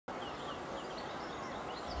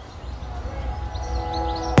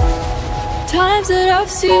times that I've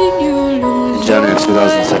seen you lose. In January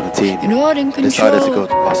 2017, I decided to go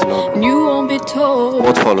to Barcelona. You won't be told.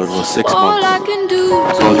 What followed was 6 All months I can do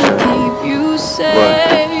culture, to keep you safe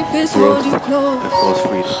work, is growth, hold you close. and false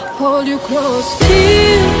freedom. Hold you close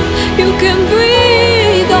till you can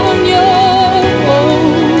breathe on your own.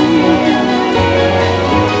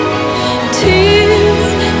 Till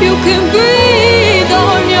you can breathe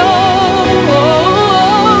on your own.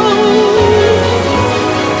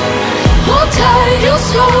 Hold tight, you're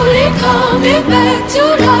slowly coming back to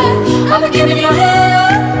life. I've been giving you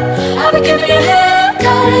hell, I've been giving you hell.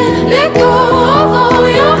 Gotta let go of all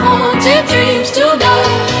your haunted dreams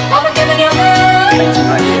tonight. I've been giving you hell,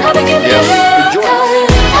 I've been giving you hell.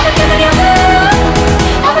 I've been giving you hell,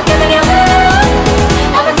 I've been giving you hell.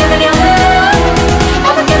 I've been giving you hell,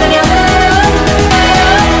 I've been giving you hell.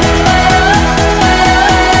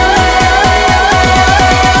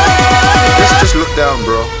 Just look down,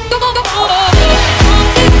 bro.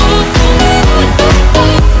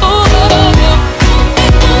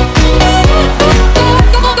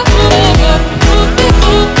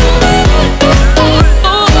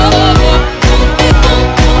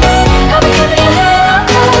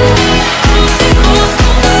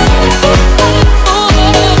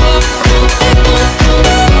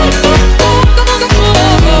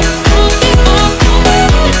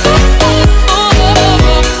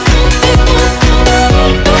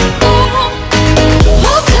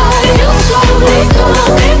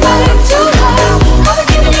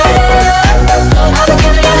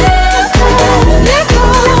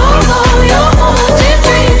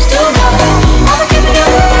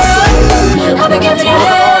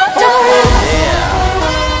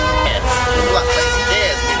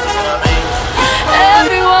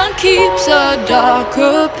 Keeps a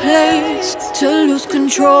darker place to lose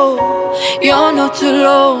control. You're not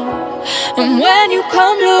alone, and when you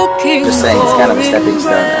come looking, just saying, it's kind of a stepping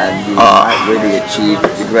stone, and you might really achieve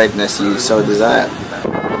the greatness you so desire.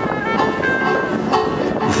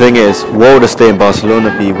 The thing is, what would a stay in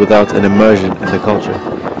Barcelona be without an immersion in the culture?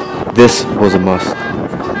 This was a must.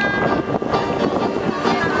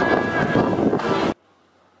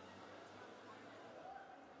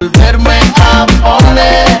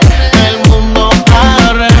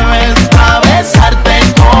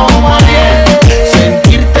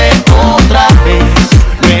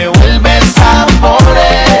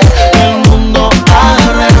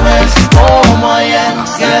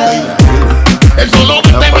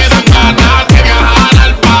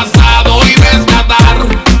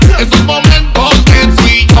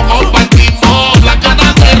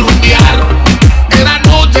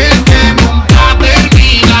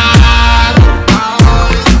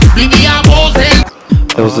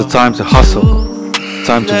 There was a time to hustle,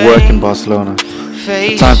 time to work in Barcelona,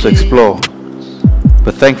 a time to explore.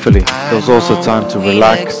 But thankfully, there was also time to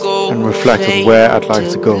relax and reflect on where I'd like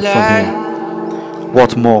to go from here.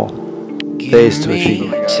 What more there is to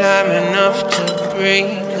achieve. Time enough to bring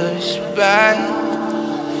us back.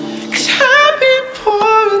 'Cause I've been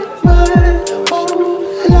pouring my whole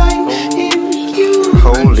life in you.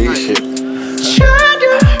 Holy shit. Trying to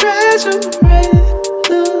resurrect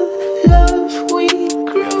the love we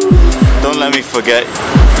grew. Don't let me forget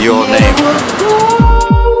your name.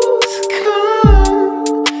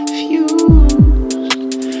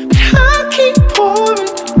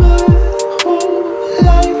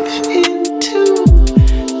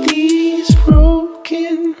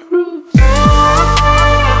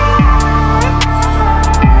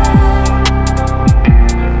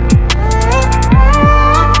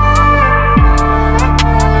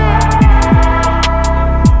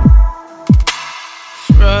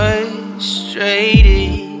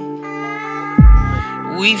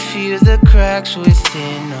 We feel the cracks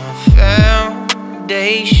within our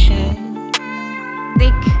foundation.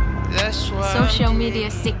 Sick. That's why Social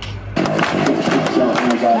media sick.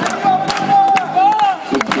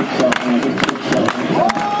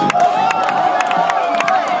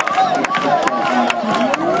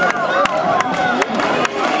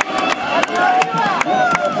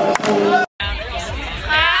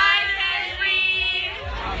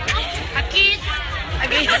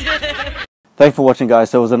 Thanks for watching, guys.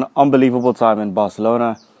 So it was an unbelievable time in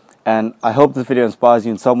Barcelona, and I hope this video inspires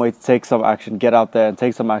you in some way to take some action, get out there and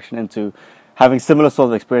take some action into having similar sort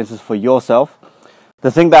of experiences for yourself.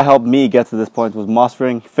 The thing that helped me get to this point was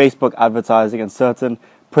mastering Facebook advertising and certain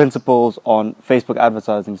principles on Facebook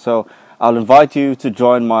advertising. So I'll invite you to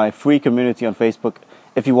join my free community on Facebook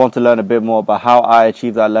if you want to learn a bit more about how I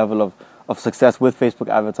achieve that level of success with Facebook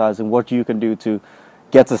advertising, what you can do to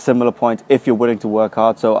get to a similar point if you're willing to work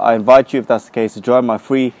hard. So I invite you, if that's the case, to join my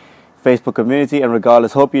free Facebook community. And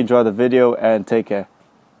regardless, hope you enjoy the video and take care.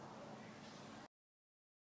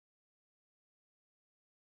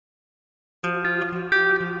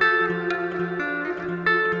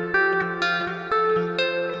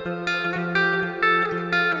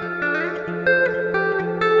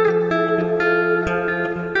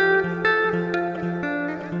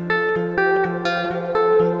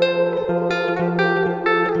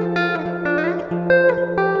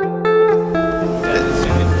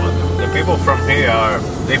 People from here are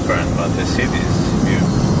different, but the city is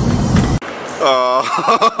beautiful.